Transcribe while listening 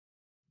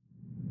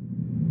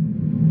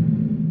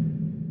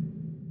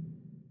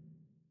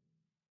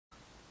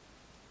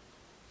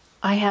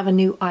I have a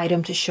new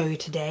item to show you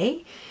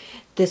today.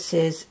 This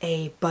is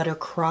a butter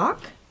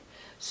crock.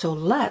 So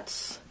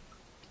let's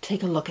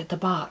take a look at the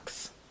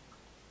box.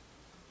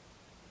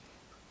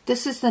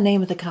 This is the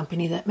name of the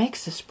company that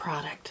makes this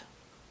product.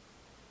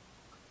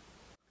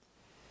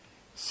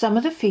 Some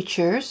of the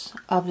features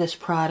of this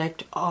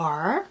product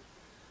are,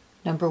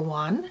 number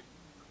one,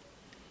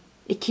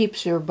 it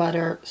keeps your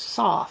butter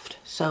soft,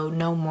 so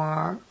no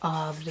more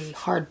of the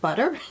hard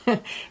butter.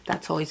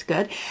 That's always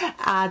good.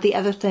 The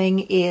other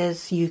thing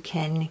is you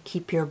can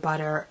keep your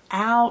butter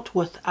out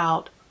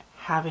without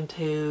having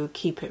to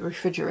keep it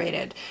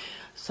refrigerated.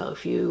 So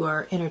if you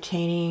are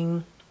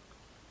entertaining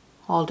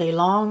all day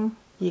long,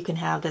 you can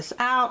have this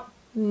out,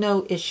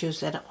 no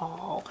issues at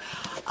all.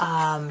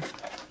 And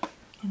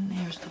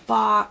there's the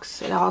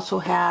box. It also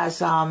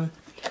has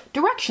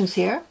directions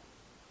here.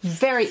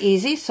 Very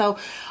easy. So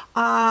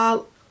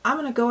I'm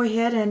going to go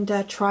ahead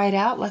and try it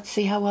out. Let's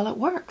see how well it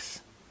works.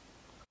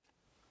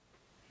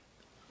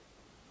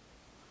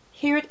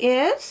 Here it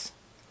is.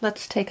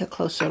 Let's take a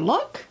closer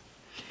look.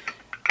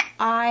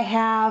 I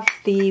have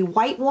the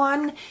white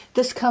one.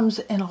 This comes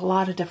in a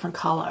lot of different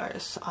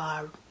colors.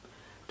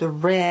 The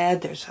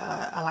red, there's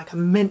like a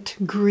mint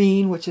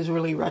green, which is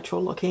really retro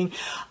looking.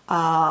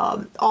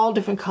 All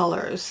different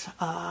colors.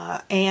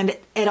 And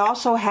it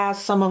also has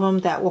some of them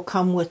that will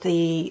come with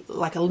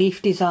like a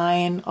leaf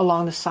design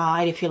along the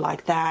side if you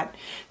like that.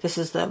 This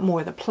is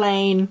more the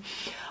plain.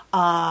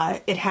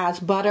 It has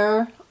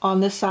butter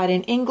on this side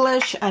in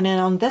English, and then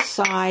on this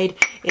side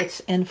it's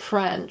in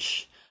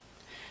French.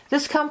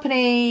 This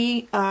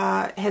company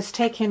has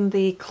taken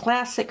the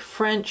classic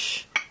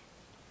French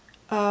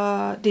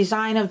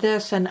design of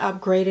this and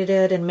upgraded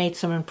it and made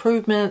some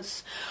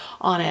improvements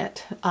on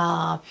it.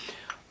 So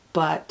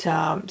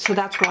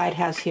that's why it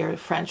has here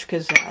French,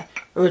 because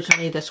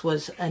originally this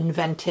was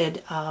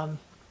invented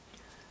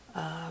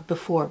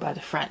before by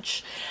the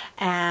French.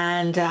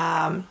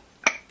 And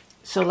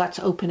so let's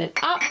open it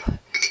up.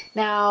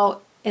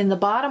 Now in the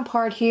bottom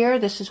part here,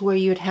 this is where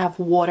you'd have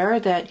water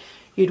that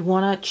you'd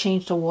want to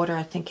change the water,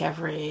 I think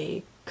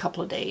every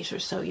couple of days or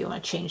so. You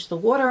want to change the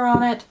water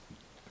on it.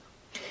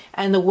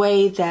 And the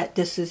way that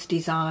this is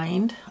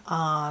designed,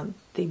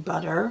 the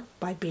butter,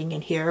 by being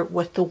in here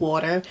with the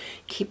water,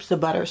 keeps the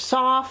butter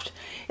soft.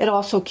 It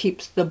also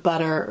keeps the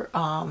butter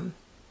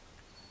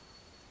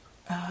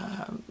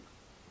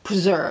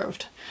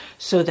preserved,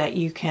 so that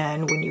you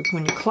can, when you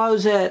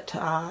close it,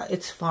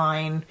 it's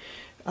fine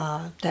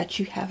that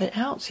you have it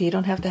out, so you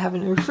don't have to have it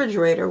in the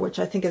refrigerator, which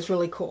I think is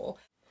really cool.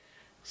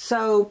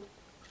 So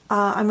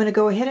I'm going to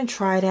go ahead and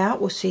try it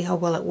out. We'll see how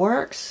well it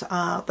works.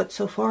 But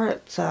so far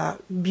it's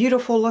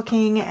beautiful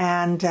looking,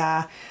 and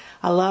I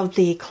love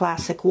the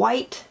classic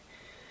white.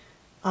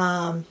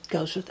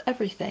 Goes with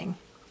everything.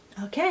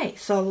 Okay,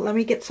 so let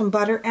me get some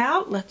butter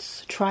out.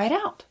 Let's try it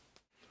out.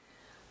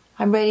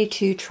 I'm ready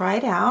to try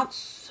it out.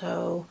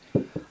 So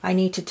I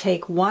need to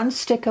take one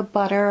stick of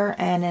butter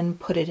and then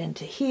put it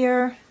into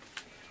here.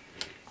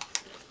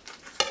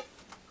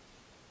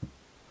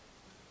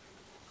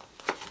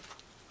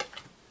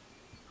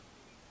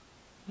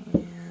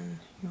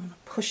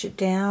 Push it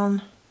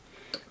down,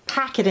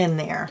 pack it in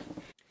there.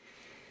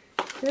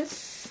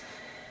 This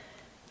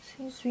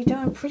seems to be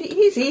done pretty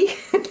easy.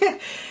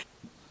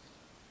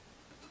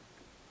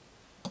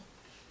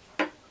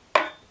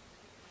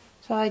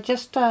 So I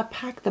just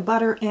pack the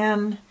butter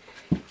in,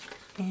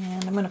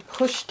 and I'm going to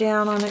push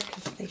down on it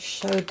because they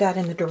showed that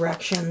in the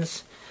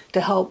directions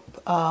to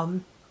help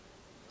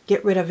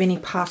get rid of any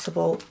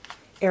possible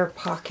air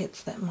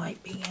pockets that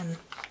might be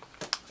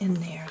in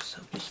there.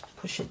 So just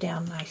push it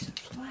down nice and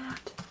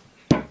flat.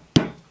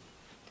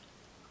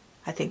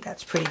 I think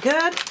that's pretty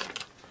good.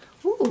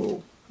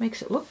 Ooh,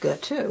 makes it look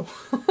good too.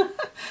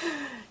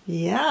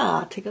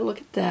 Yeah, take a look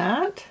at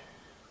that.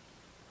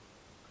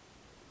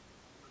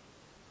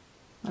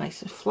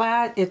 Nice and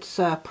flat. It's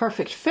a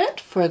perfect fit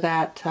for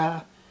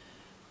that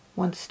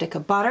one stick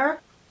of butter.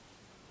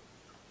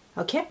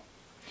 Okay.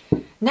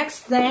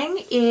 Next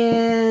thing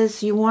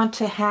is you want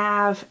to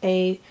have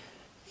 1/3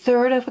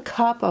 of a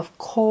cup of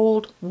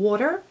cold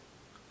water.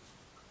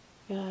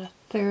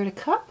 1/3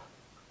 cup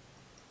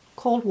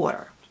cold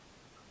water.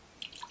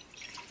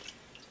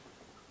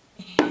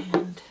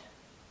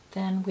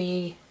 Then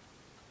we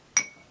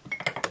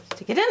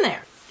stick it in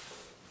there.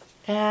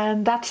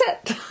 And that's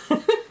it.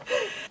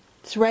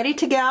 It's ready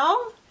to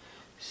go.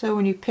 So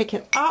when you pick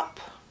it up,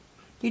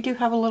 you do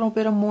have a little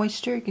bit of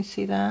moisture. You can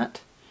see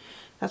that.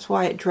 That's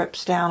why it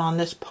drips down on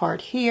this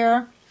part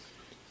here.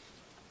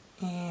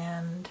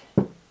 And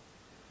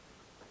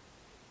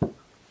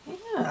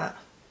yeah,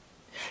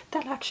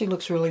 that actually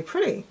looks really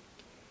pretty.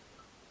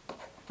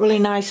 Really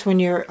nice when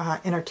you're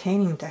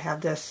entertaining to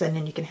have this, and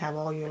then you can have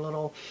all your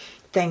little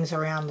things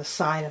around the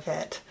side of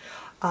it.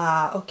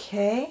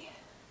 Okay,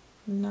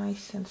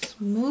 nice and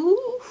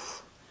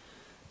smooth.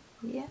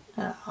 Yeah.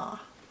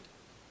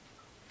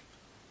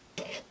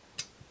 Okay,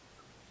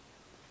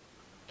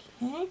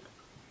 I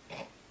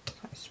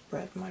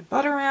spread my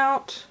butter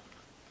out.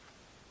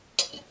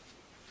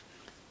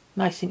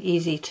 Nice and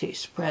easy to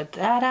spread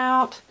that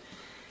out.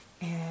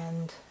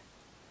 And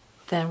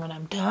Then when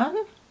I'm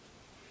done,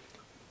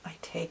 I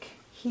take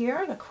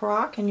here the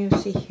crock, and you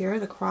see here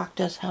the crock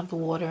does have the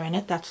water in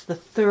it. That's the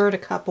third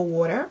cup of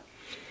water.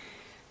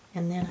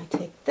 And then I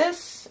take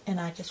this and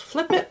I just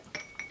flip it.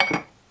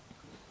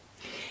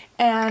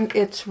 And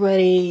it's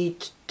ready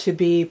to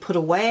be put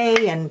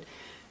away, and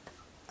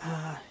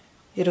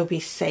it'll be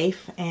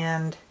safe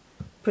and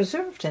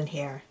preserved in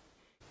here.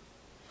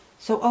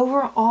 So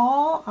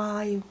overall,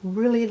 I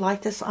really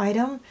like this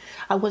item.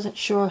 I wasn't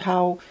sure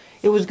how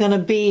it was going to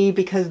be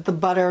because the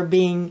butter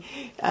being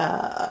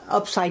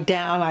upside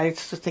down, I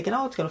was just thinking,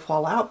 oh, it's going to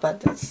fall out,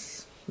 but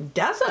it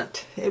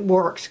doesn't. It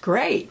works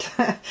great.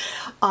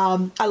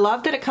 I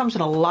love that it comes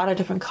in a lot of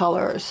different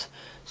colors.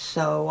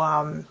 So,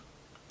 I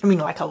mean,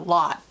 like a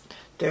lot.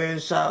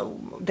 There's,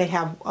 they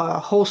have a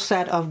whole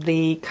set of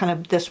the kind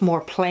of this more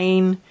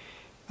plain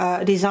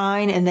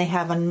design, and they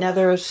have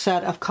another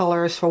set of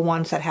colors for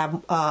ones that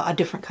have a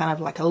different kind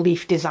of like a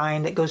leaf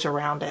design that goes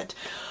around it.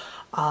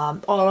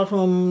 All of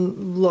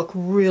them look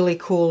really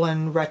cool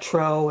and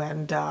retro,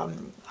 and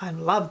I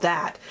love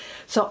that.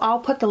 So I'll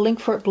put the link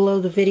for it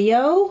below the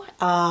video,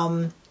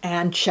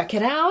 and check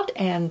it out,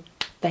 and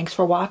thanks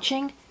for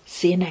watching.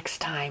 See you next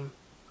time.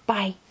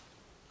 Bye.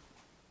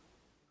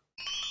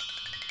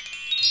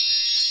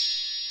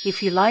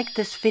 If you like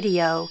this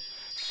video,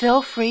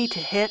 feel free to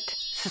hit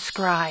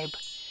subscribe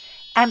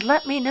and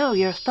let me know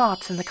your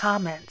thoughts in the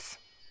comments.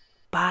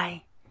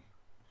 Bye.